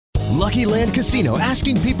Lucky Land Casino,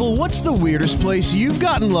 asking people, what's the weirdest place you've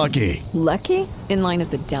gotten lucky? Lucky? In line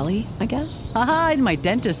at the deli, I guess? Aha, in my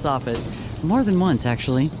dentist's office. More than once,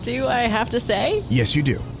 actually. Do I have to say? Yes, you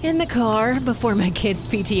do. In the car before my kids'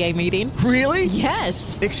 PTA meeting. Really?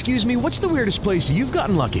 Yes. Excuse me, what's the weirdest place you've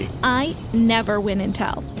gotten lucky? I never win and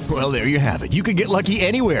tell. Well, there you have it. You can get lucky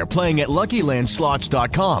anywhere, playing at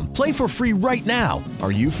LuckyLandSlots.com. Play for free right now.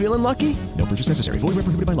 Are you feeling lucky? No purchase necessary. Void where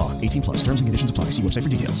prohibited by law. 18+. Terms and conditions apply. See website for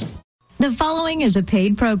details. The following is a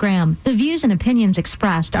paid program. The views and opinions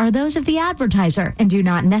expressed are those of the advertiser and do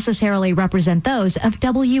not necessarily represent those of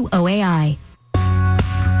WOAI.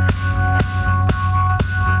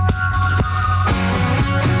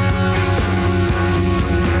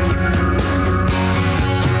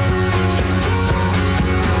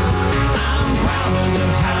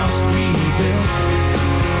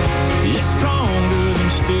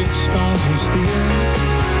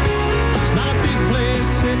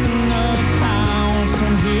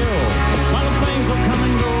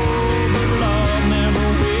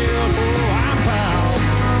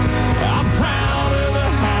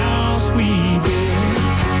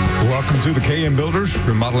 To the KM Builders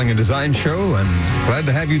Remodeling and Design Show, and glad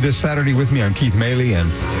to have you this Saturday with me. I'm Keith Maley,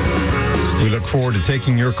 and we look forward to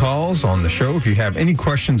taking your calls on the show. If you have any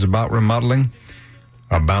questions about remodeling,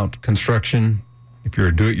 about construction, if you're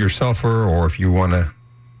a do-it-yourselfer, or if you want to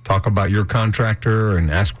talk about your contractor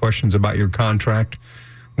and ask questions about your contract,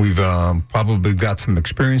 we've probably got some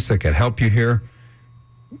experience that could help you here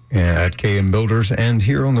at KM Builders and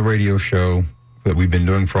here on the radio show that we've been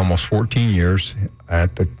doing for almost 14 years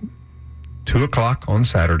at the 2 o'clock on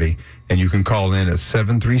Saturday, and you can call in at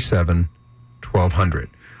 737-1200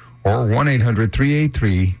 or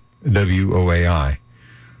 1-800-383-WOAI.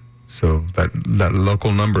 So that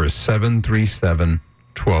local number is 737-1200.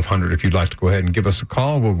 If you'd like to go ahead and give us a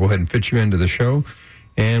call, we'll go ahead and fit you into the show.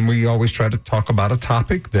 And we always try to talk about a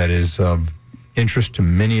topic that is of interest to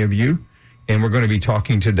many of you. And we're going to be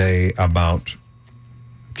talking today about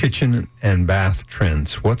kitchen and bath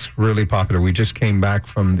trends. What's really popular? We just came back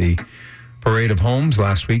from the Parade of Homes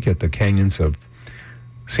last week at the Canyons of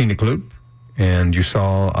Scenic Loop, and you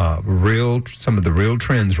saw some of the real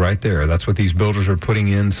trends right there. That's what these builders are putting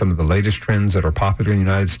in, some of the latest trends that are popular in the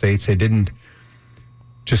United States. They didn't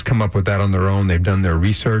just come up with that on their own. They've done their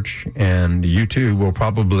research, and you too will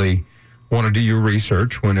probably want to do your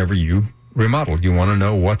research whenever you remodel. You want to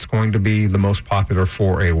know what's going to be the most popular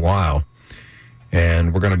for a while,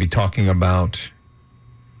 and we're going to be talking about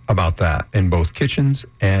that in both kitchens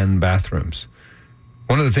and bathrooms.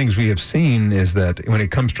 One of the things we have seen is that when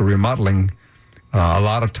it comes to remodeling, a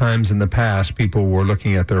lot of times in the past, people were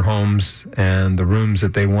looking at their homes and the rooms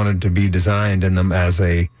that they wanted to be designed in them as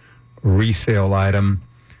a resale item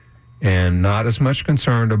and not as much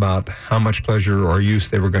concerned about how much pleasure or use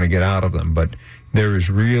they were going to get out of them. But there has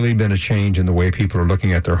really been a change in the way people are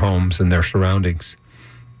looking at their homes and their surroundings.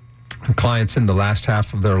 Clients in the last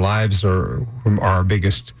half of their lives are our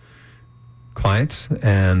biggest clients,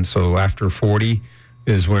 and so after 40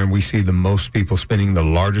 is when we see the most people spending the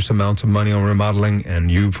largest amounts of money on remodeling,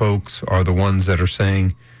 and you folks are the ones that are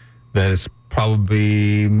saying that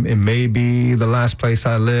it may be the last place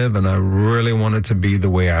I live, and I really want it to be the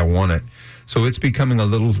way I want it. So it's becoming a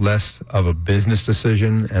little less of a business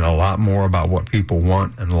decision and a lot more about what people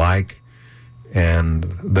want and like, and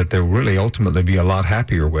that they'll really ultimately be a lot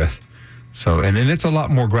happier with. So, and it's a lot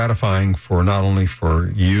more gratifying for not only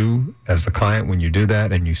for you as the client when you do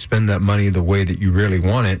that and you spend that money the way that you really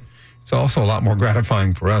want it, it's also a lot more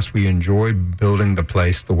gratifying for us. We enjoy building the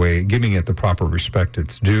place the way, giving it the proper respect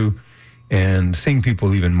it's due, and seeing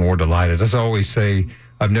people even more delighted. As I always say,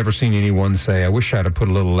 I've never seen anyone say, I wish I'd have put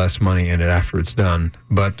a little less money in it after it's done,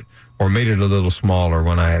 or made it a little smaller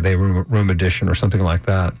when they room addition or something like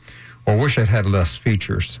that, or wish I'd had less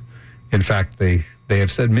features. In fact, they have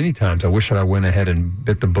said many times, I wish that I went ahead and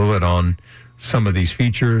bit the bullet on some of these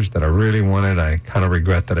features that I really wanted. I kind of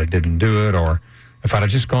regret that I didn't do it. Or if I'd have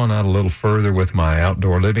just gone out a little further with my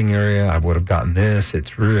outdoor living area, I would have gotten this.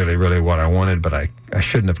 It's really, really what I wanted, but I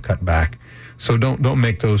shouldn't have cut back. So don't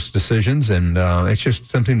make those decisions. And it's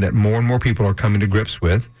just something that more and more people are coming to grips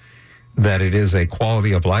with, that it is a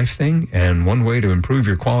quality of life thing. And one way to improve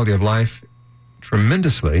your quality of life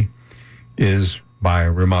tremendously is by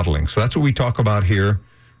remodeling. So that's what we talk about here.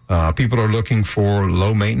 People are looking for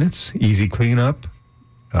low maintenance, easy cleanup,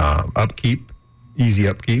 upkeep, easy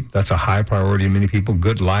upkeep. That's a high priority to many people.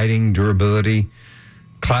 Good lighting, durability.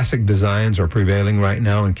 Classic designs are prevailing right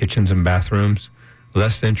now in kitchens and bathrooms.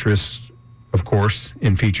 Less interest, of course,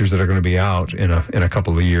 in features that are going to be out in a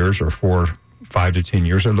couple of years or 5 to 10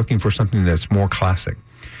 years. They're looking for something that's more classic.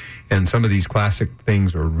 And some of these classic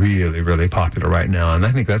things are really, really popular right now. And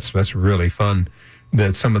I think that's really fun,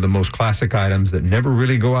 that some of the most classic items that never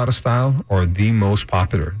really go out of style are the most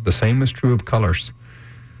popular. The same is true of colors.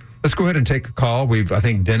 Let's go ahead and take a call. I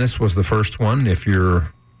think Dennis was the first one.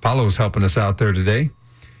 Paulo's helping us out there today.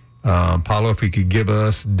 Paulo, if you could give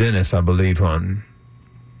us Dennis, I believe, on.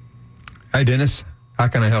 Hi, Dennis. How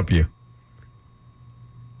can I help you?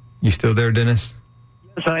 You still there, Dennis?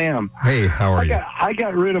 Yes, I am. Hey, how are you? I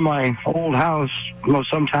got rid of my old house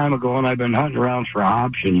some time ago, and I've been hunting around for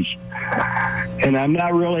options. And I'm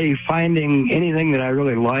not really finding anything that I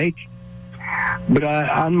really like. But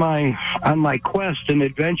on my quest and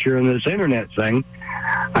adventure in this internet thing,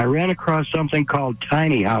 I ran across something called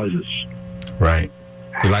tiny houses. Right.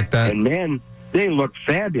 You like that? And then they look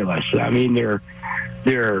fabulous. I mean, they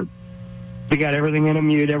got everything in them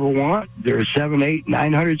you'd ever want. They're 700, 800,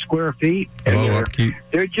 900 square feet. And low upkeep.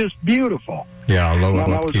 They're just beautiful. Yeah, low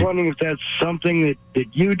upkeep. upkeep. I was wondering if that's something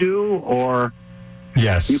that you do, or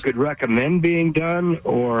yes, you could recommend being done,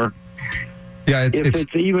 or if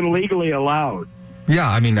it's even legally allowed. Yeah,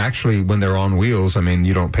 I mean, actually, when they're on wheels, I mean,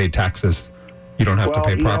 you don't pay taxes. You don't have to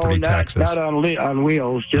pay property taxes. Not on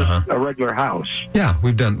wheels, just a regular house. Yeah,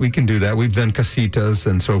 we can do that. We've done casitas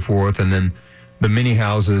and so forth, and then the mini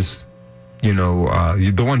houses,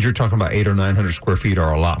 the ones you're talking about, 800 or 900 square feet,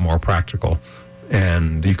 are a lot more practical,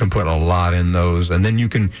 and you can put a lot in those, and then you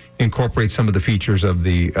can incorporate some of the features of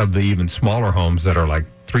the even smaller homes that are like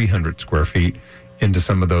 300 square feet into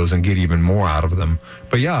some of those and get even more out of them.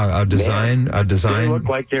 But yeah, a design. They look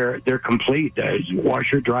like they're complete.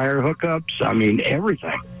 Washer, dryer hookups. I mean,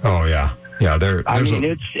 everything. Oh yeah, yeah.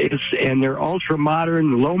 And they're ultra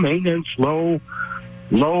modern, low maintenance, low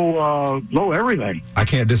everything. I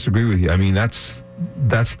can't disagree with you. I mean,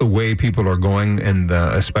 that's the way people are going, and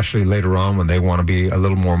especially later on when they want to be a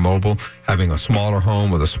little more mobile, having a smaller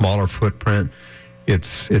home with a smaller footprint.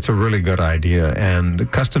 It's a really good idea, and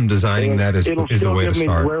custom designing that is the way to start. It'll still give me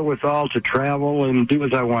the wherewithal to travel and do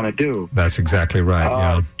as I want to do. That's exactly right,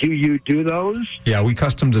 yeah. Do you do those? Yeah, we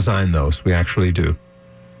custom design those. We actually do.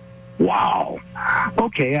 Wow.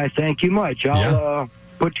 Okay, I thank you much. I'll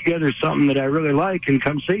put together something that I really like and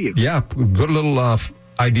come see you. Yeah, put a little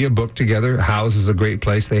idea book together. Houzz is a great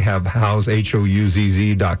place. They have Houzz,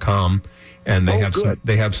 HOUZZ.com. And they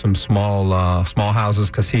have some small houses,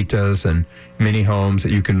 casitas, and mini homes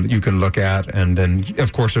that you can look at, and then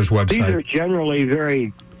of course there's websites. These are generally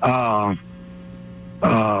very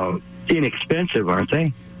inexpensive, aren't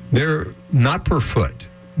they? They're not per foot.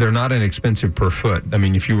 They're not inexpensive per foot. I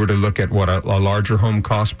mean, if you were to look at what a larger home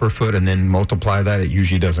costs per foot and then multiply that, it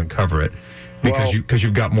usually doesn't cover it. Because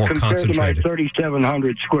you've got more concentrated. Compared to my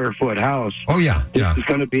 3,700 square foot house. Oh, yeah. This is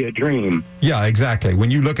going to be a dream. Yeah, exactly.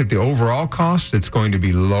 When you look at the overall cost, it's going to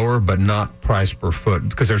be lower, but not price per foot,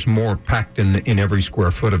 because there's more packed in every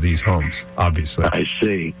square foot of these homes, obviously. I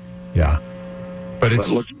see. Yeah. But it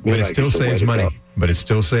still saves money. But it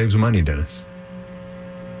still saves money, Dennis.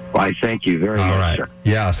 Well, I thank you very much, sir.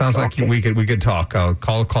 Yeah, sounds like we could talk.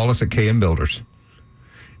 Call us at KM Builders.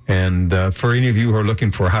 And for any of you who are looking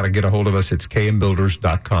for how to get a hold of us, it's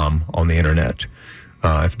kmbuilders.com on the internet.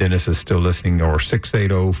 If Dennis is still listening, or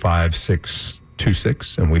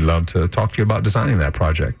 680-5626, and we'd love to talk to you about designing that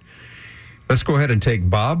project. Let's go ahead and take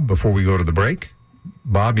Bob before we go to the break.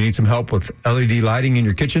 Bob, you need some help with LED lighting in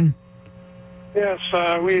your kitchen? Yes,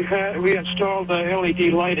 we installed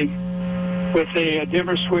LED lighting with a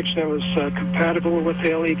dimmer switch that was compatible with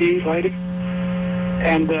the LED lighting.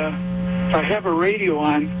 And if I have a radio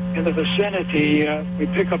on in the vicinity, we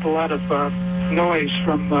pick up a lot of noise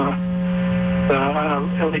from the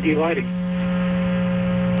LED lighting.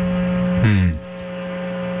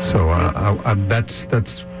 So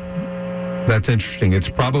that's interesting. It's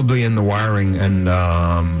probably in the wiring,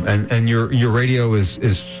 and your radio is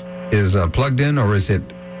plugged in, or is it?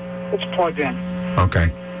 It's plugged in.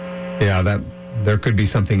 Okay. Yeah, there could be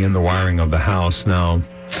something in the wiring of the house now.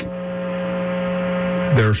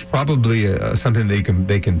 There's probably something they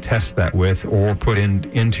can test that with, or put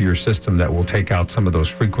into your system that will take out some of those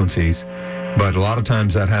frequencies. But a lot of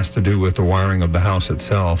times that has to do with the wiring of the house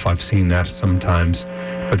itself. I've seen that sometimes.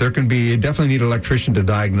 But you definitely need an electrician to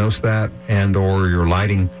diagnose that, and or your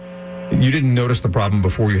lighting. You didn't notice the problem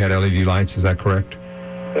before you had LED lights, is that correct?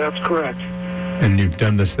 That's correct. And you've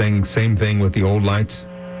done same thing with the old lights?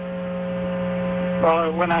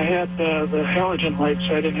 When I had the halogen lights,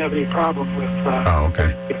 I didn't have any problem with... Oh,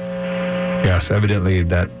 okay. Yes, evidently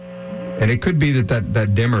that... And it could be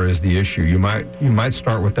that dimmer is the issue. You might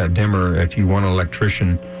start with that dimmer if you want an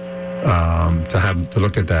electrician to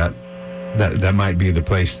look at that. That might be the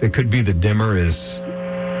place. It could be the dimmer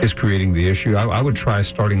is creating the issue. I would try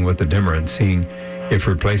starting with the dimmer and seeing if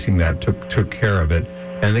replacing that took care of it.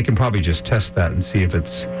 And they can probably just test that and see if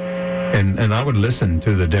it's... And I would listen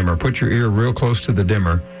to the dimmer. Put your ear real close to the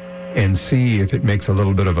dimmer and see if it makes a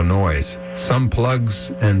little bit of a noise. Some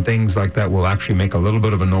plugs and things like that will actually make a little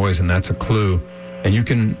bit of a noise, and that's a clue. And you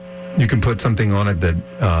can put something on it that,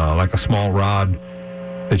 like a small rod,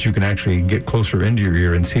 that you can actually get closer into your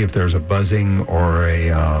ear and see if there's a buzzing or a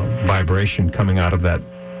vibration coming out of that.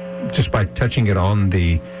 Just by touching it on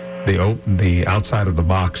the outside of the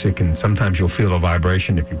box, sometimes you'll feel a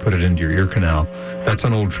vibration if you put it into your ear canal. That's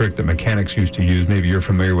an old trick that mechanics used to use. Maybe you're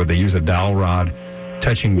familiar with. They use a dowel rod,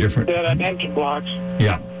 touching different... on engine blocks.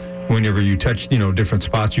 Yeah. Whenever you touch, different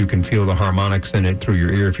spots, you can feel the harmonics in it through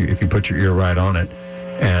your ear if you put your ear right on it.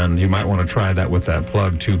 And you might want to try that with that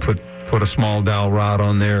plug too. Put a small dowel rod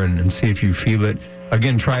on there and see if you feel it.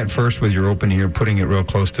 Again, try it first with your open ear, putting it real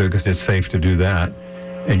close to it because it's safe to do that.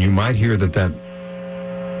 And you might hear that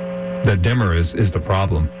dimmer is the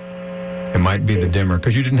problem. It might be the dimmer.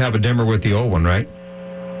 Because you didn't have a dimmer with the old one, right?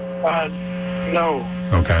 No.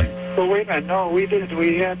 Okay. Well, wait a minute. No, we did.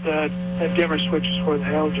 We had the dimmer switches for the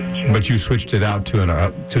halogens. Yeah. But you switched it out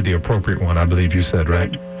to the appropriate one, I believe you said,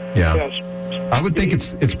 right? Yeah. Yes. I would think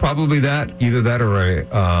it's probably that, either that or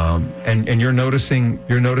and you're noticing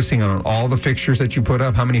on all the fixtures that you put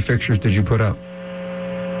up. How many fixtures did you put up?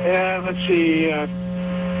 Yeah, let's see,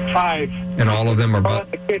 5. And all of them are...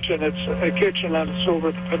 the kitchen. It's a kitchen and it's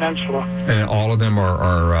over the peninsula. And all of them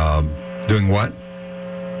are doing what?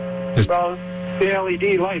 Well, the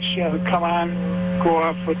LED lights, come on, go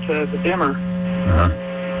off with the dimmer. Uh-huh.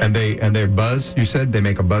 And they buzz, you said? They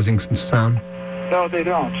make a buzzing sound? No, they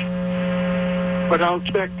don't. But I'll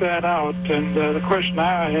check that out. And the question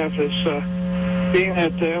I have is, being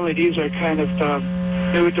that the LEDs are kind of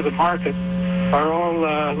new to the market, are all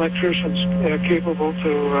electricians capable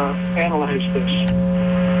to analyze this?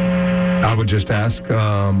 I would just ask.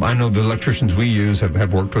 I know the electricians we use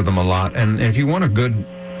have worked with them a lot. And if you want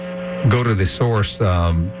go to the source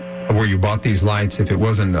where you bought these lights, if it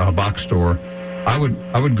wasn't a box store, I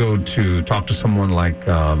would go to talk to someone like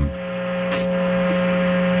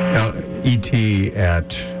ET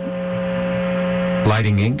at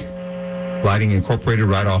Lighting Inc., Lighting Incorporated,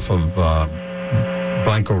 right off of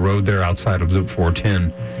Blanco Road there outside of Loop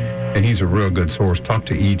 410. And he's a real good source. Talk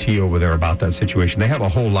to ET over there about that situation. They have a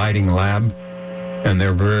whole lighting lab, and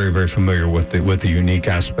they're very, very familiar with the unique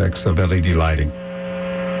aspects of LED lighting.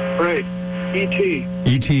 Great.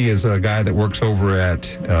 ET is a guy that works over at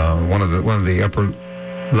one of the upper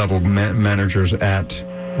level managers at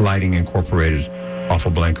Lighting Incorporated off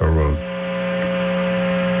of Blanco Road.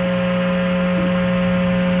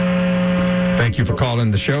 Thank you for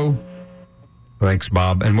calling the show. Thanks,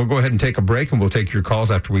 Bob. And we'll go ahead and take a break, and we'll take your calls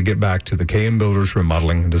after we get back to the KM Builders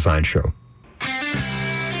Remodeling and Design Show.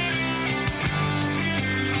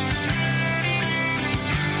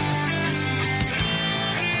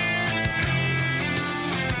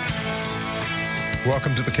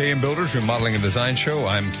 Welcome to the KM Builders Remodeling and Design Show.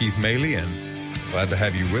 I'm Keith Maley, and glad to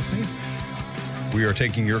have you with me. We are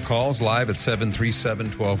taking your calls live at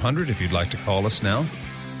 737-1200 if you'd like to call us now,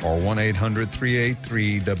 or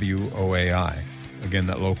 1-800-383-WOAI. Again,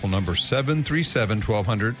 that local number,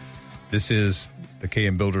 737-1200. This is the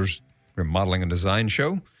KM Builders Remodeling and Design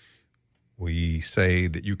Show. We say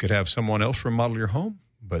that you could have someone else remodel your home,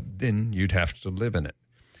 but then you'd have to live in it.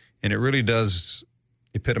 And it really does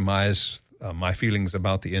epitomize my feelings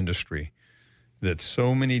about the industry, that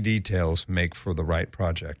so many details make for the right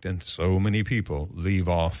project, and so many people leave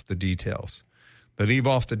off the details. They leave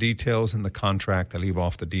off the details in the contract, they leave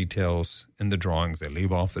off the details in the drawings, they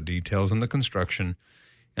leave off the details in the construction,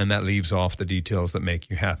 and that leaves off the details that make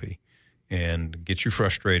you happy and get you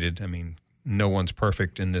frustrated. I mean, no one's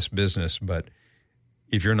perfect in this business, but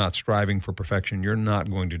if you're not striving for perfection, you're not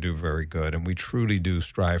going to do very good, and we truly do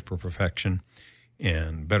strive for perfection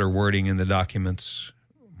and better wording in the documents,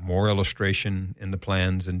 more illustration in the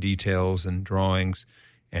plans and details and drawings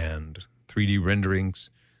and 3D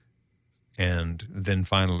renderings, and then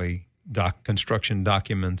finally construction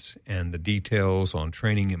documents and the details on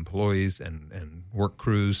training employees and work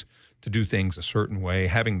crews to do things a certain way,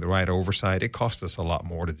 having the right oversight. It costs us a lot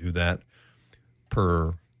more to do that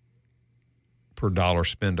per dollar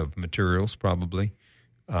spent of materials probably.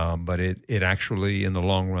 But it actually, in the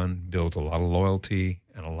long run, builds a lot of loyalty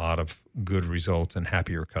and a lot of good results and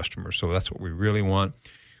happier customers. So that's what we really want.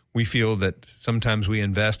 We feel that sometimes we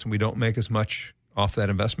invest and we don't make as much off that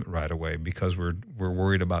investment right away because we're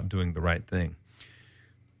worried about doing the right thing.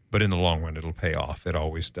 But in the long run, it'll pay off. It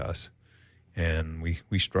always does. And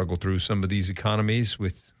we struggle through some of these economies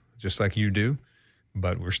with, just like you do,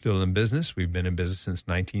 but we're still in business. We've been in business since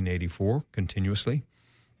 1984 continuously,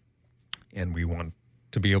 and we want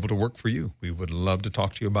to be able to work for you. We would love to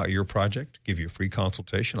talk to you about your project, give you a free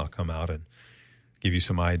consultation. I'll come out and give you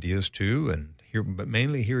some ideas too, but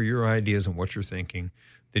mainly hear your ideas and what you're thinking,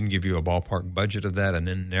 then give you a ballpark budget of that, and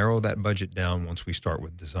then narrow that budget down once we start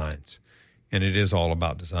with designs. And it is all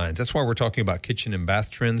about designs. That's why we're talking about kitchen and bath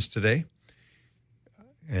trends today,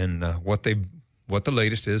 and what the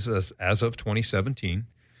latest is as of 2017.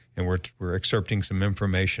 And we're excerpting some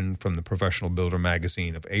information from the Professional Builder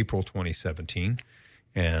magazine of April 2017,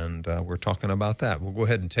 and we're talking about that. We'll go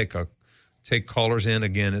ahead and take callers in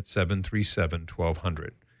again at 737-1200.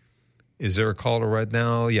 Is there a caller right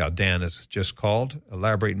now? Yeah, Dan has just called.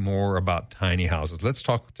 Elaborate more about tiny houses. Let's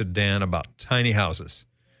talk to Dan about tiny houses.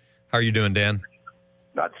 How are you doing, Dan?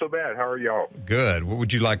 Not so bad. How are y'all? Good. What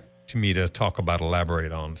would you like me to talk about,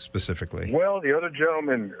 elaborate on specifically? Well, the other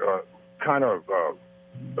gentleman kind of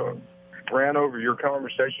ran over your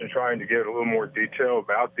conversation trying to get a little more detail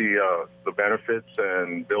about the benefits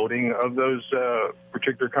and building of those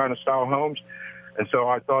particular kind of style homes. And so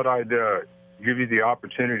I thought I'd give you the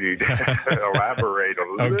opportunity to elaborate a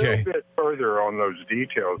little bit further on those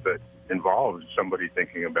details that involve somebody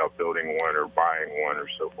thinking about building one or buying one or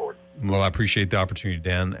so forth. Well, I appreciate the opportunity,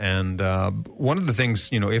 Dan. And one of the things,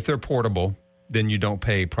 if they're portable, then you don't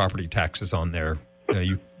pay property taxes on there.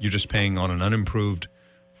 You're just paying on an unimproved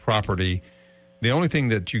property. The only thing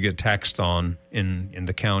that you get taxed on in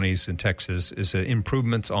the counties in Texas is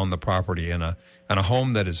improvements on the property. And a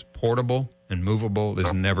home that is portable and movable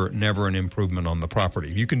is never an improvement on the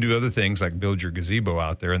property. You can do other things like build your gazebo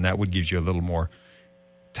out there, and that would give you a little more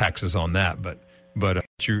taxes on that. But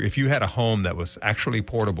if you had a home that was actually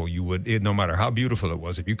portable, you would, no matter how beautiful it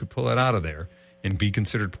was, if you could pull it out of there and be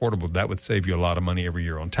considered portable, that would save you a lot of money every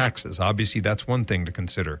year on taxes. Obviously, that's one thing to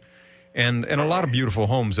consider. And a lot of beautiful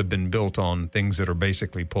homes have been built on things that are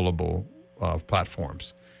basically pullable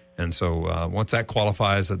platforms. And so once that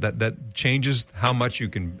qualifies, that changes how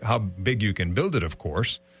big you can build it, of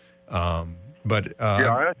course. I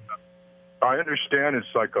understand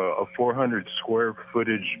it's like a 400 square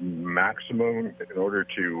footage maximum in order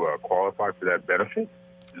to qualify for that benefit.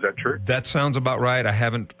 Is that true? That sounds about right.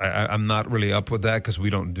 I'm not really up with that because we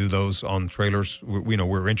don't do those on trailers.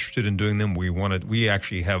 We're interested in doing them. We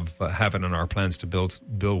actually have it in our plans to build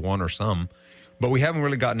one or some, but we haven't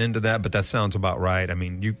really gotten into that. But that sounds about right. I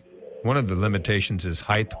mean, one of the limitations is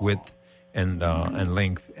height, width, and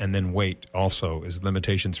length, and then weight also is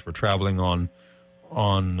limitations for traveling on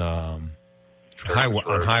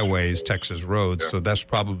highways, Texas roads. Yeah. So that's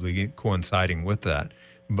probably coinciding with that.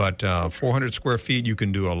 But 400 square feet, you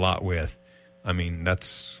can do a lot with. I mean,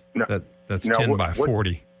 that's 10 by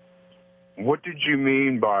 40. What did you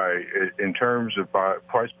mean by, in terms of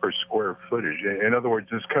price per square footage? In other words,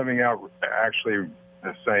 is coming out actually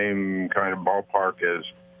the same kind of ballpark as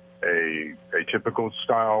a typical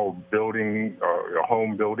style building, a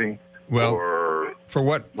home building? Well, or for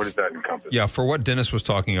what does that encompass? Yeah, for what Dennis was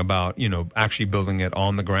talking about, actually building it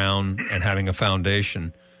on the ground and having a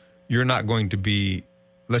foundation, you're not going to be.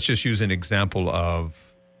 Let's just use an example of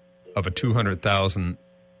a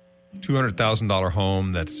 $200,000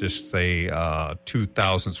 home that's just say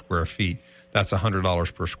 2,000 square feet. That's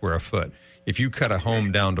 $100 per square foot. If you cut a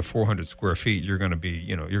home down to 400 square feet, you're going to be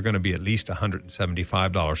at least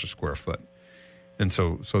 $175 a square foot. And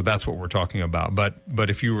so that's what we're talking about. But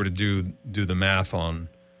if you were to do the math on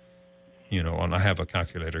I have a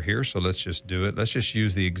calculator here, so let's just do it. Let's just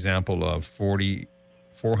use the example of 400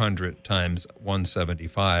 times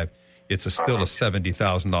 175. It's still a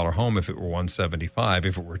 $70,000 home if it were 175.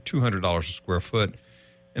 If it were $200 a square foot,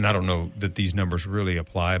 and I don't know that these numbers really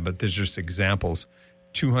apply, but there's just examples.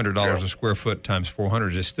 $200 a square foot times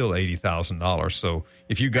 400 is still $80,000. So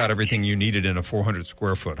if you got everything you needed in a 400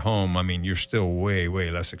 square foot home, I mean, you're still way,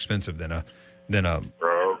 way less expensive than a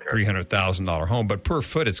 $300,000 home. But per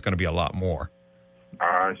foot, it's going to be a lot more.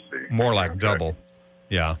 I see. More like double.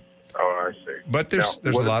 Yeah. Oh, I see. But there's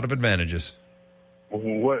a lot of advantages.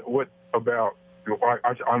 What about?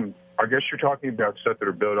 I guess you're talking about stuff that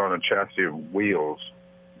are built on a chassis of wheels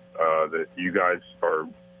that you guys are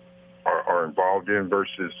involved in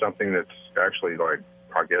versus something that's actually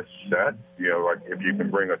set. Like if you can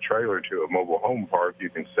bring a trailer to a mobile home park, you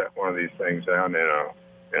can set one of these things down in a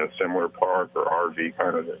similar park or RV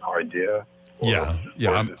kind of idea.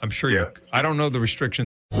 I'm sure I don't know the restrictions.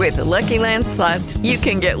 With the Lucky Land Slots, you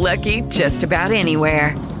can get lucky just about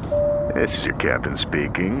anywhere. This is your captain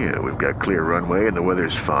speaking. We've got clear runway and the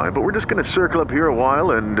weather's fine, but we're just going to circle up here a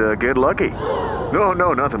while and get lucky.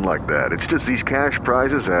 No, nothing like that. It's just these cash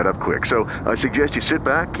prizes add up quick. So I suggest you sit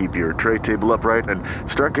back, keep your tray table upright, and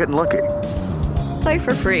start getting lucky. Play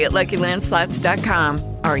for free at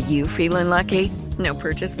LuckyLandSlots.com. Are you feeling lucky? No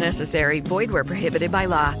purchase necessary. Void where prohibited by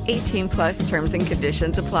law. 18+ terms and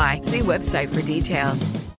conditions apply. See website for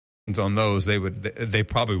details. On those, they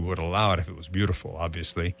probably would allow it if it was beautiful,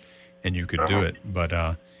 obviously, and you could do it.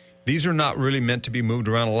 But these are not really meant to be moved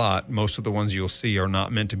around a lot. Most of the ones you'll see are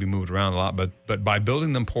not meant to be moved around a lot. But by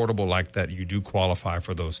building them portable like that, you do qualify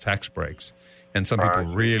for those tax breaks. And some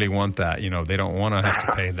people really want that. You know, they don't want to have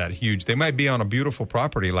to pay that huge. They might be on a beautiful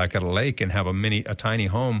property like at a lake and have a tiny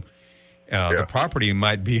home. The property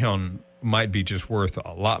might be just worth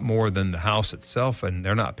a lot more than the house itself, and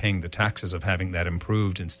they're not paying the taxes of having that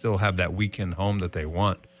improved and still have that weekend home that they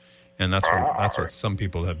want. And that's what some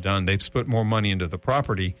people have done. They've put more money into the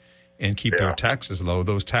property and keep their taxes low.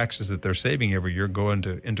 Those taxes that they're saving every year go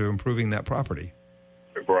into improving that property.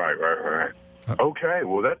 Right. Okay,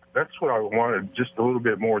 well, that's what I wanted, just a little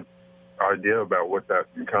bit more idea about what that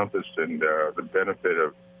encompassed and the benefit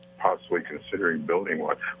of possibly considering building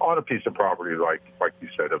one on a piece of property like you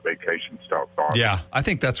said, a vacation-style farm. Yeah, I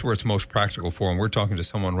think that's where it's most practical for them. We're talking to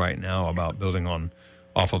someone right now about building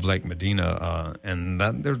off of Lake Medina, and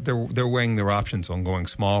that they're weighing their options on going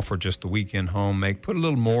small for just the weekend home, put a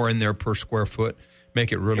little more in there per square foot,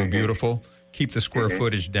 make it really beautiful, keep the square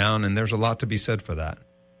footage down, and there's a lot to be said for that.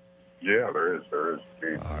 Yeah, there is.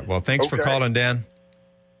 All right. Well, thanks for calling, Dan.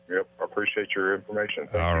 Yep, I appreciate your information.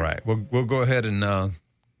 All right. We'll go ahead and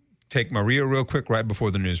take Maria real quick right before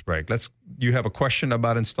the news break. You have a question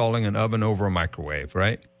about installing an oven over a microwave,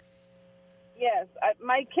 right? Yes.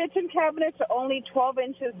 My kitchen cabinets are only 12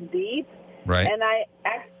 inches deep. Right. And I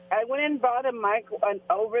went and bought an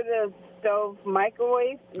over-the-stove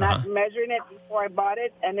microwave, not measuring it before I bought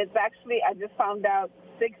it, and it's actually, I just found out,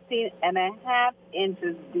 16.5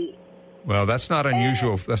 inches deep. Well, that's not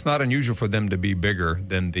unusual. That's not unusual for them to be bigger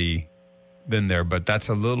than there, but that's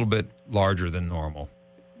a little bit larger than normal.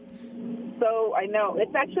 So I know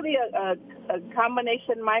it's actually a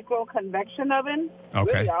combination micro convection oven.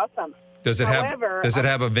 Okay. Really awesome. Does it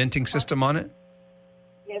have a venting system on it?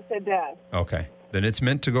 Yes, it does. Okay. Then it's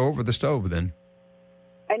meant to go over the stove then.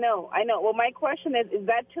 I know. Well, my question is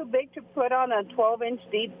that too big to put on a 12-inch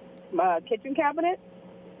deep kitchen cabinet?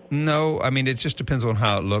 No, I mean, it just depends on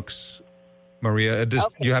how it looks, Maria.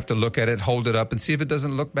 You have to look at it, hold it up, and see if it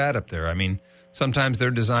doesn't look bad up there. I mean, sometimes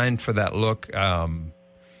they're designed for that look, and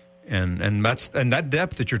that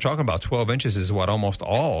depth that you're talking about, 12 inches, is what almost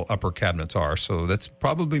all upper cabinets are. So that's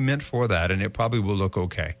probably meant for that, and it probably will look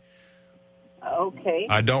okay. Okay.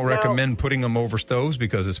 I don't recommend putting them over stoves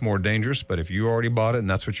because it's more dangerous, but if you already bought it and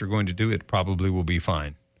that's what you're going to do, it probably will be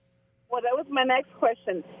fine. Well, that was my next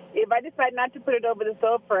question. If I decide not to put it over the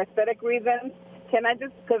stove for aesthetic reasons, can I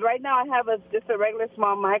because right now I have just a regular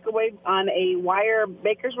small microwave on a wire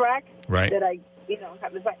baker's rack that I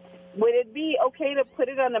have this. Would it be okay to put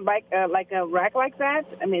it on a bike like a rack like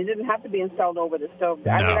that? I mean, it didn't have to be installed over the stove.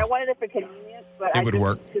 No. I mean, I wanted it for convenience, but it would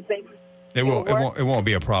work. It won't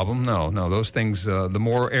be a problem. No. Those things, the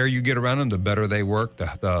more air you get around them, the better they work.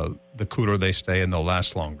 The cooler they stay, and they'll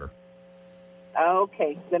last longer.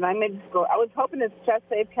 Okay, then I may just go. I was hoping to just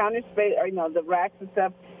save counter space, or the racks and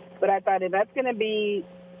stuff, but I thought if that's going to be,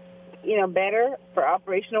 better for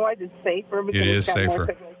operational wise, it's safer. Because it is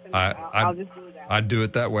safer. I'll just do that. I'd do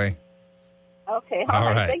it that way. Okay. All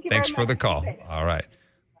right. Thank you Thanks very for much. the call. All right.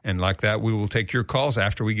 And like that, we will take your calls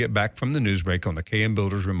after we get back from the news break on the KM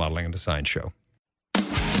Builders Remodeling and Design Show.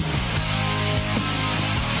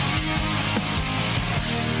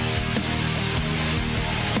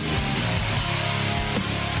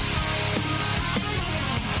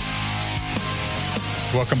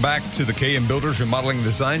 Welcome back to the KM Builders Remodeling and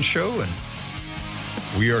Design Show, and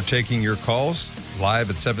we are taking your calls live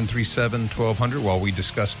at 737-1200 while we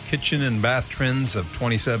discuss kitchen and bath trends of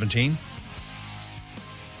 2017.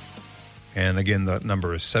 And again, the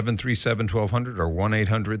number is 737-1200 or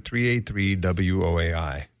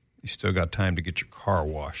 1-800-383-WOAI. You still got time to get your car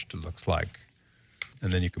washed, it looks like.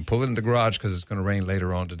 And then you can pull it in the garage because it's going to rain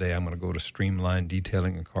later on today. I'm going to go to Streamline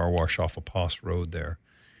Detailing and Car Wash off of Post Road there.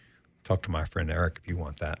 Talk to my friend Eric if you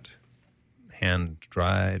want that. Hand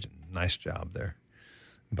dried, nice job there.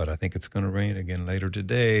 But I think it's going to rain again later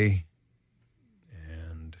today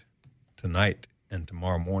and tonight and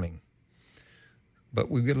tomorrow morning. But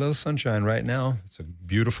we've got a little sunshine right now. It's a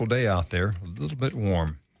beautiful day out there, a little bit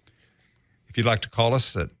warm. If you'd like to call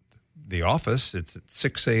us at the office, it's at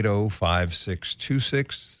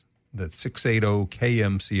 680-5626. That's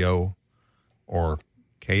 680-KMCO. or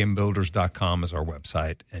kmbuilders.com is our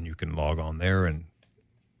website, and you can log on there and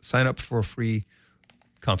sign up for a free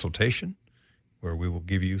consultation where we will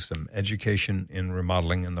give you some education in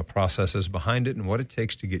remodeling and the processes behind it and what it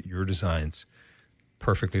takes to get your designs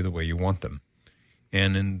perfectly the way you want them.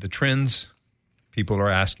 And in the trends, people are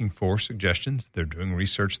asking for suggestions. They're doing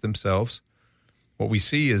research themselves. What we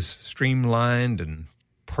see is streamlined and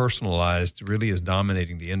personalized really is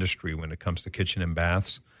dominating the industry when it comes to kitchen and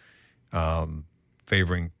baths,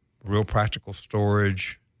 favoring real practical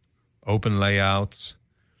storage, open layouts,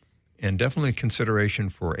 and definitely consideration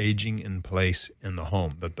for aging in place in the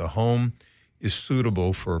home, that the home is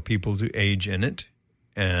suitable for people to age in it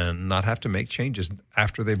and not have to make changes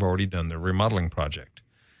after they've already done their remodeling project.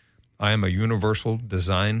 I am a Universal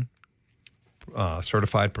Design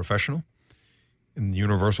certified professional, and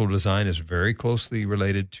Universal Design is very closely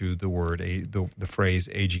related to the word, the phrase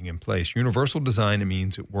aging in place. Universal Design, it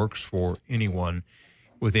means it works for anyone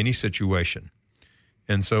with any situation.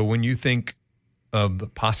 And so when you think of the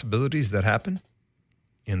possibilities that happen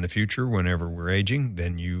in the future whenever we're aging,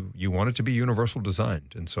 then you want it to be universal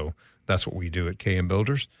designed. And so that's what we do at KM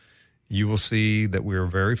Builders. You will see that we're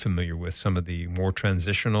very familiar with some of the more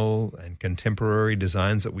transitional and contemporary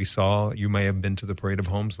designs that we saw. You may have been to the Parade of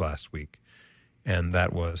Homes last week, and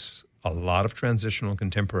that was a lot of transitional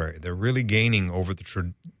contemporary. They're really gaining over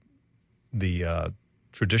the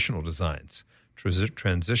traditional designs.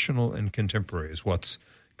 Transitional and contemporary is what's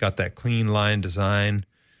got that clean line design.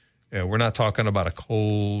 We're not talking about a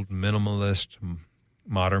cold, minimalist,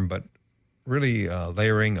 modern, but really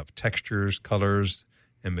layering of textures, colors,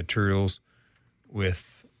 and materials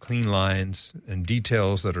with clean lines and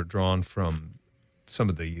details that are drawn from some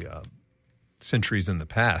of the centuries in the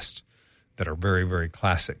past that are very, very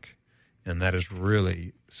classic. And that is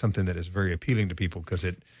really something that is very appealing to people because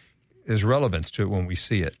it is relevance to it when we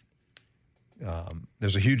see it.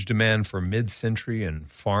 There's a huge demand for mid-century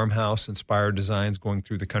and farmhouse-inspired designs going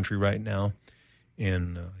through the country right now,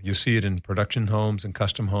 and you'll see it in production homes and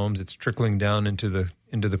custom homes. It's trickling down into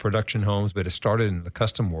the production homes, but it started in the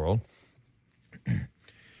custom world,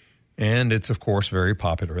 and it's of course very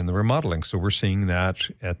popular in the remodeling. So we're seeing that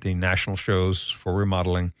at the national shows for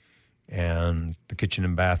remodeling and the kitchen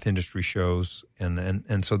and bath industry shows,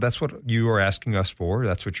 and so that's what you are asking us for.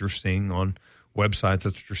 That's what you're seeing on websites.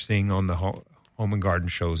 That's what you're seeing on the home and garden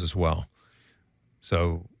shows as well.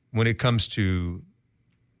 So when it comes to,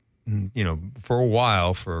 for a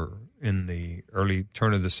while, in the early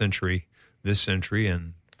turn of the century, this century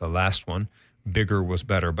and the last one, bigger was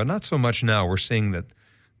better, but not so much now. We're seeing that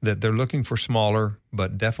they're looking for smaller,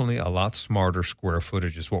 but definitely a lot smarter square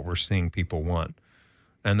footage is what we're seeing people want.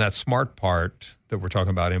 And that smart part that we're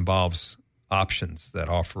talking about involves options that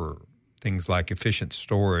offer things like efficient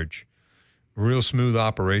storage, real smooth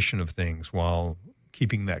operation of things while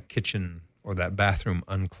keeping that kitchen or that bathroom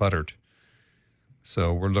uncluttered.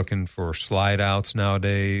 So we're looking for slide outs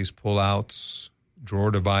nowadays, pull outs,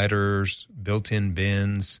 drawer dividers, built-in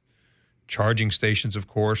bins, charging stations, of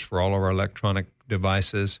course, for all of our electronic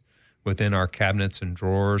devices within our cabinets and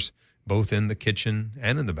drawers, both in the kitchen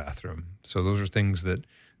and in the bathroom. So those are things that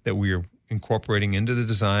we are incorporating into the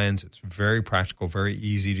designs. It's very practical, very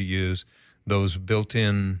easy to use. Those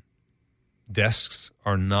built-in desks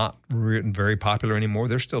are not very popular anymore.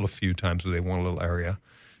 There's still a few times where they want a little area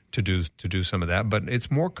to do some of that, but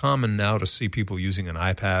it's more common now to see people using an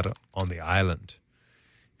iPad on the island,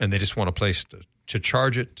 and they just want a place to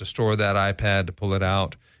charge it, to store that iPad, to pull it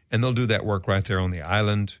out, and they'll do that work right there on the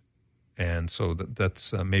island. And so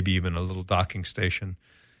that's maybe even a little docking station.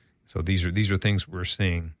 So these are things we're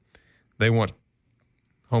seeing. They want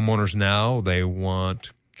homeowners now. They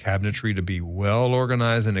want cabinetry to be well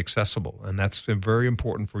organized and accessible, and that's very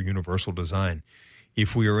important for universal design.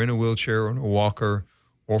 If we are in a wheelchair or in a walker,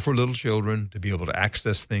 or for little children to be able to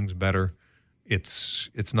access things better, it's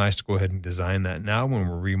nice to go ahead and design that now when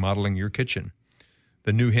we're remodeling your kitchen.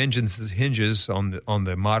 The new hinges on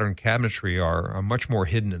the modern cabinetry are much more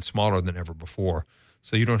hidden and smaller than ever before,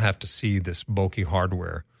 so you don't have to see this bulky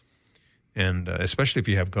hardware. And especially if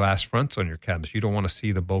you have glass fronts on your cabinets, you don't want to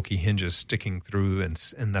see the bulky hinges sticking through,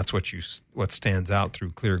 and that's what stands out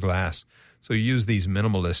through clear glass. So you use these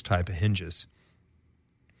minimalist type of hinges.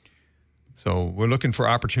 So we're looking for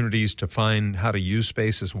opportunities to find how to use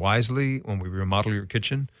spaces wisely when we remodel your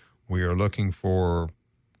kitchen. We are looking for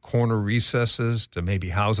corner recesses to maybe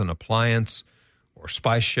house an appliance, or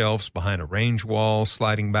spice shelves behind a range wall,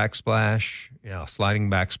 sliding backsplash. Yeah, sliding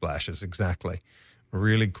backsplashes, exactly.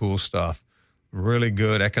 Really cool stuff. Really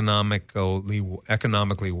good, economically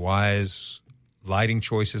wise lighting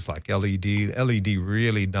choices like LED. LED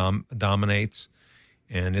really dominates,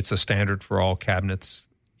 and it's a standard for all cabinets,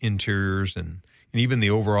 interiors, and even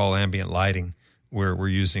the overall ambient lighting, where we're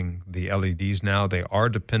using the LEDs now. They are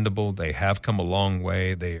dependable. They have come a long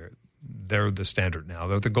way. They're the standard now.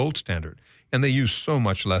 They're the gold standard, and they use so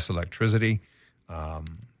much less electricity.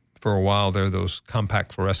 For a while there, those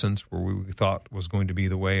compact fluorescents where we thought was going to be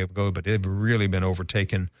the way of go, but they've really been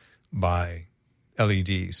overtaken by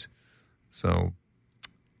LEDs. So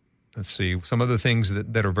let's see. Some of the things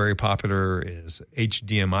that are very popular is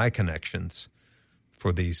HDMI connections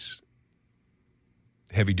for these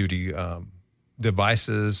heavy-duty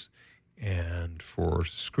devices and for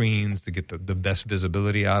screens to get the best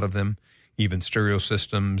visibility out of them. Even stereo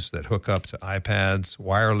systems that hook up to iPads.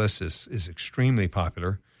 Wireless is extremely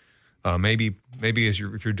popular. Maybe if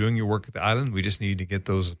you're doing your work at the island, we just need to get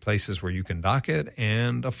those places where you can dock it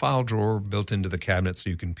and a file drawer built into the cabinet so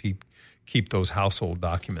you can keep those household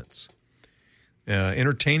documents.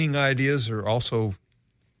 Entertaining ideas are also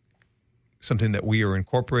something that we are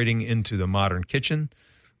incorporating into the modern kitchen.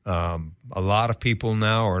 A lot of people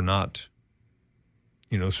now are not,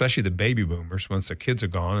 especially the baby boomers, once their kids are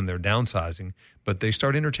gone and they're downsizing, but they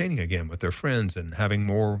start entertaining again with their friends and having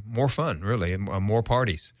more fun, really, and more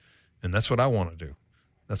parties. And that's what I want to do.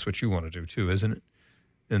 That's what you want to do too, isn't it?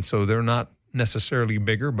 And so they're not necessarily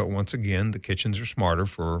bigger, but once again, the kitchens are smarter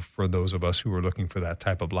for those of us who are looking for that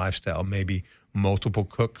type of lifestyle. Maybe multiple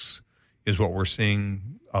cooks is what we're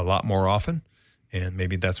seeing a lot more often. And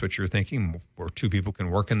maybe that's what you're thinking, where two people can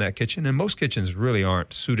work in that kitchen. And most kitchens really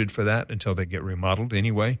aren't suited for that until they get remodeled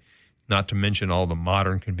anyway, not to mention all the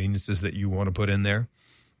modern conveniences that you want to put in there.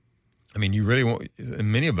 I mean, you really want,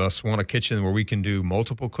 many of us want a kitchen where we can do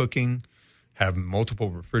multiple cooking, have multiple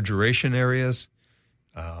refrigeration areas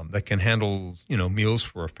that can handle, meals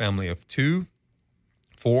for a family of 2,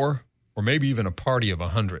 4, or maybe even a party of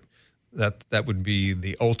 100. That would be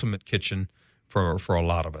the ultimate kitchen for a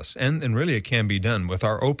lot of us. And really it can be done with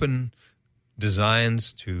our open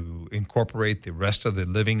designs to incorporate the rest of the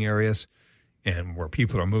living areas, and where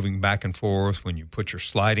people are moving back and forth. When you put your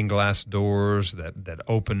sliding glass doors that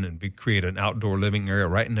open and create an outdoor living area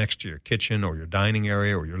right next to your kitchen or your dining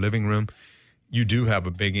area or your living room, you do have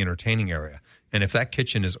a big entertaining area. And if that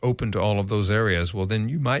kitchen is open to all of those areas, well, then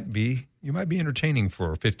you might be entertaining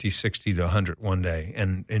for 50, 60 to 100 one day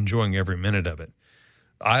and enjoying every minute of it.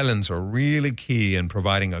 Islands are really key in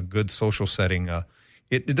providing a good social setting.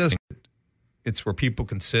 It's where people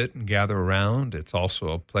can sit and gather around. It's also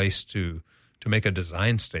a place to make a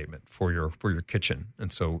design statement for your kitchen.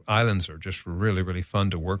 And so islands are just really, really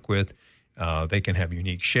fun to work with. They can have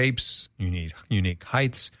unique shapes, unique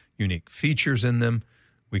heights, unique features in them.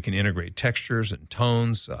 We can integrate textures and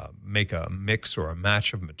tones, make a mix or a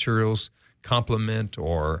match of materials, complement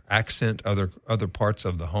or accent other parts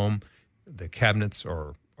of the home. The cabinets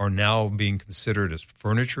are now being considered as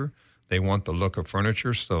furniture. They want the look of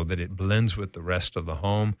furniture so that it blends with the rest of the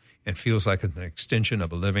home and feels like an extension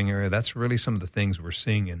of a living area. That's really some of the things we're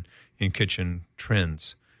seeing in kitchen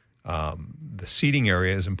trends. The seating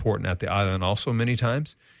area is important at the island also many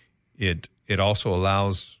times. It also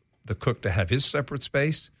allows the cook to have his separate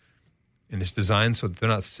space, and it's designed so that they're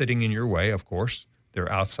not sitting in your way, of course.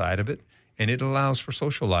 They're outside of it. And it allows for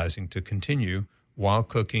socializing to continue while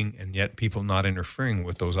cooking, and yet people not interfering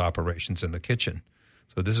with those operations in the kitchen.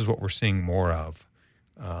 So this is what we're seeing more of.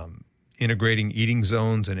 Integrating eating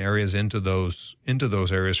zones and areas into those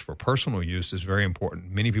areas for personal use is very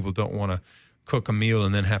important. Many people don't want to cook a meal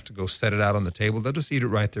and then have to go set it out on the table. They'll just eat it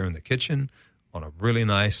right there in the kitchen on a really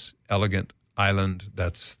nice, elegant island.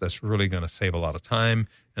 That's really going to save a lot of time.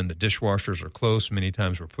 And the dishwashers are close. Many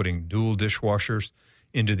times we're putting dual dishwashers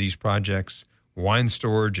into these projects. Wine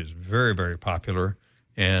storage is very, very popular.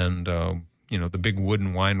 And, the big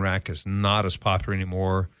wooden wine rack is not as popular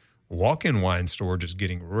anymore. Walk-in wine storage is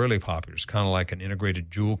getting really popular. It's kind of like an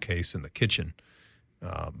integrated jewel case in the kitchen.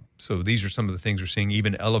 So these are some of the things we're seeing.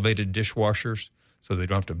 Even elevated dishwashers, so they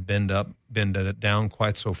don't have to bend it down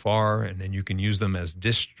quite so far, and then you can use them as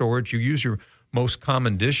dish storage. You use your most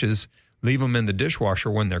common dishes, leave them in the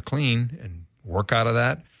dishwasher when they're clean, and work out of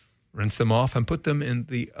that, rinse them off, and put them in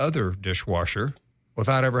the other dishwasher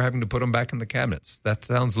without ever having to put them back in the cabinets. That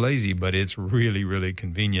sounds lazy, but it's really, really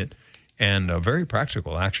convenient and very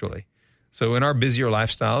practical, actually. So in our busier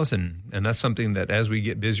lifestyles, and that's something that as we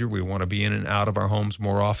get busier, we want to be in and out of our homes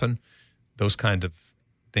more often. Those kind of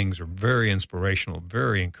things are very inspirational,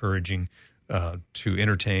 very encouraging to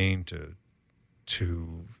entertain,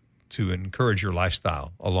 to encourage your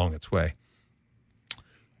lifestyle along its way.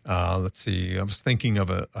 Let's see. I was thinking of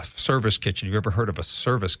a service kitchen. You ever heard of a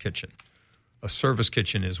service kitchen? A service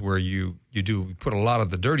kitchen is where you put a lot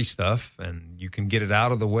of the dirty stuff and you can get it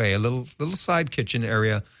out of the way. A little side kitchen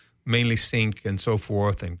area, mainly sink and so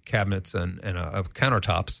forth, and cabinets and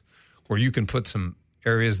countertops, where you can put some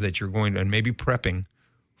areas that you're going to, and maybe prepping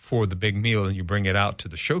for the big meal, and you bring it out to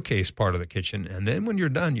the showcase part of the kitchen. And then when you're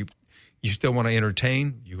done, you still want to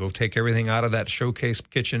entertain, you go take everything out of that showcase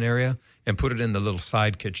kitchen area and put it in the little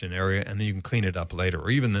side kitchen area, and then you can clean it up later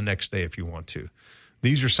or even the next day if you want to.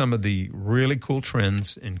 These are some of the really cool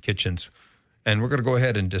trends in kitchens. And we're going to go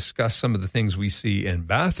ahead and discuss some of the things we see in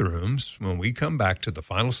bathrooms when we come back to the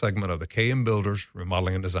final segment of the KM Builders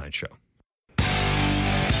Remodeling and Design Show.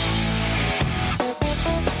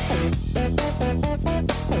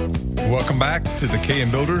 Welcome back to the KM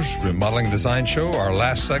Builders Remodeling and Design Show. Our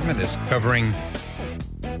last segment is covering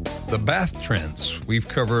the bath trends. We've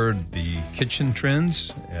covered the kitchen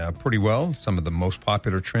trends pretty well, some of the most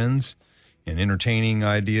popular trends in entertaining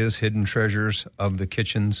ideas, hidden treasures of the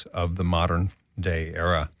kitchens of the modern day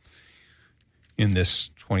era. In this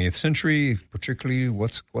 20th century, particularly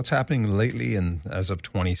what's happening lately and as of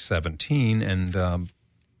 2017, and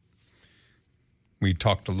we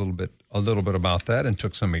talked a little bit about that and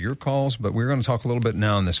took some of your calls, but we're going to talk a little bit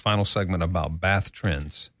now in this final segment about bath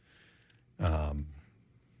trends. The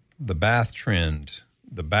bath trend,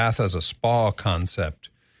 the bath as a spa concept,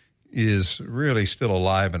 is really still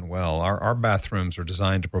alive and well. Our bathrooms are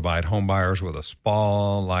designed to provide home buyers with a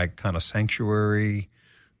spa-like kind of sanctuary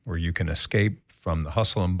where you can escape from the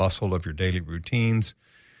hustle and bustle of your daily routines.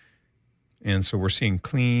 And so we're seeing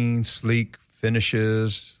clean, sleek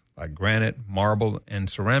finishes like granite, marble, and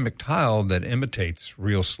ceramic tile that imitates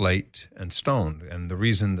real slate and stone. And the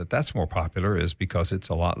reason that that's more popular is because it's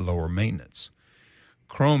a lot lower maintenance.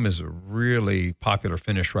 Chrome is a really popular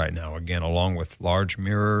finish right now, again, along with large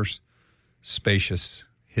mirrors, spacious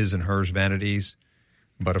his and hers vanities.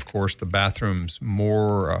 But, of course, the bathroom's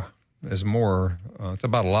it's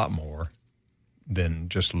about a lot more than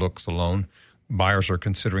just looks alone. Buyers are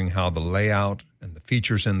considering how the layout and the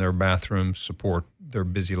features in their bathrooms support their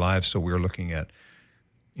busy lives. So we're looking at,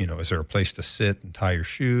 is there a place to sit and tie your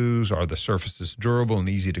shoes? Are the surfaces durable and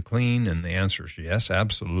easy to clean? And the answer is yes,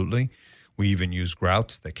 absolutely. We even use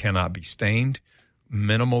grouts that cannot be stained.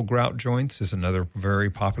 Minimal grout joints is another very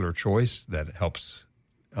popular choice that helps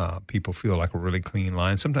people feel like a really clean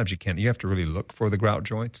line. Sometimes you have to really look for the grout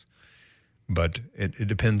joints, but it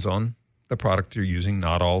depends on the product you're using.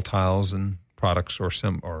 Not all tiles and products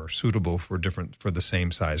are suitable for the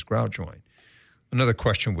same size grout joint. Another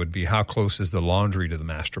question would be, how close is the laundry to the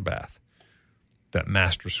master bath? That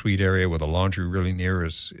master suite area with a laundry really near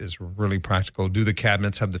is really practical. Do the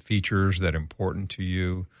cabinets have the features that are important to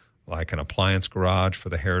you, like an appliance garage for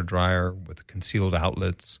the hair dryer with concealed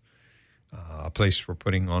outlets, a place for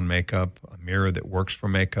putting on makeup, a mirror that works for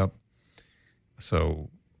makeup? So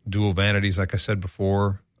dual vanities, like I said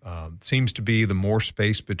before, seems to be the more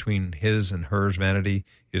space between his and hers vanity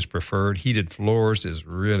is preferred. Heated floors is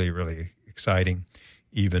really, really exciting.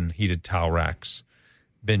 Even heated towel racks,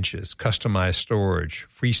 benches, customized storage,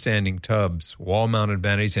 freestanding tubs, wall-mounted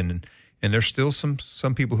vanities, and there's still some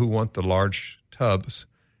people who want the large tubs,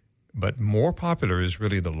 but more popular is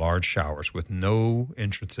really the large showers with no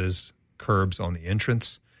entrances, curbs on the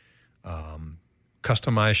entrance,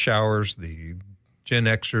 customized showers. The Gen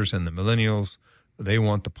Xers and the millennials, they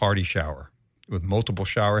want the party shower with multiple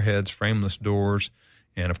shower heads, frameless doors,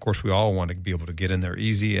 and of course we all want to be able to get in there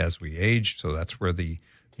easy as we age, so that's where the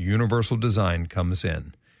universal design comes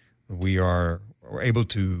in. We're able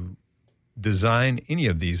to design any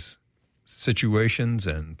of these situations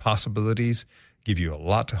and possibilities, give you a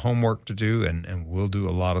lot of homework to do, and we'll do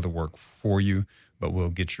a lot of the work for you, but we'll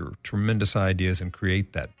get your tremendous ideas and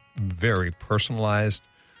create that very personalized,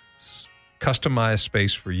 customized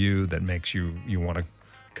space for you that makes you want to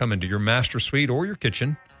come into your master suite or your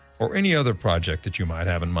kitchen or any other project that you might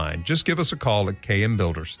have in mind. Just give us a call at KM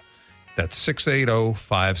Builders. That's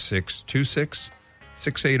 680-5626,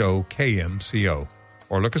 680-KMCO.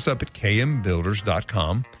 Or look us up at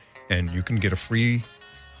kmbuilders.com, and you can get a free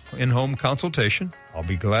in-home consultation. I'll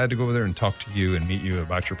be glad to go over there and talk to you and meet you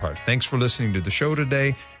about your project. Thanks for listening to the show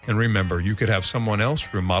today. And remember, you could have someone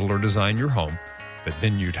else remodel or design your home, but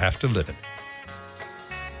then you'd have to live in it.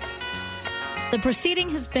 The proceeding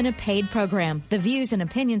has been a paid program. The views and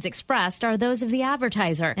opinions expressed are those of the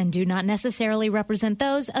advertiser and do not necessarily represent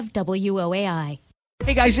those of WOAI. Hey,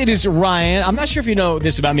 Hey, guys, it is Ryan. I'm not sure if you know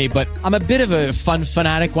this about me, but I'm a bit of a fun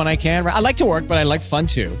fanatic when I can. I like to work, but I like fun,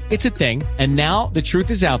 too. It's a thing. And now the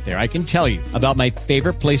truth is out there. I can tell you about my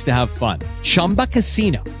favorite place to have fun. Chumba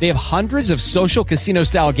Casino. They have hundreds of social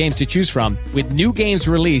casino-style games to choose from with new games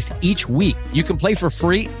released each week. You can play for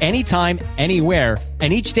free anytime, anywhere,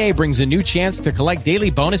 and each day brings a new chance to collect daily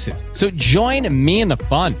bonuses. So join me in the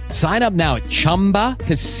fun. Sign up now at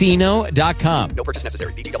ChumbaCasino.com. No purchase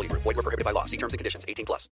necessary. VGW Group. Void where prohibited by law. See terms and conditions. 18+.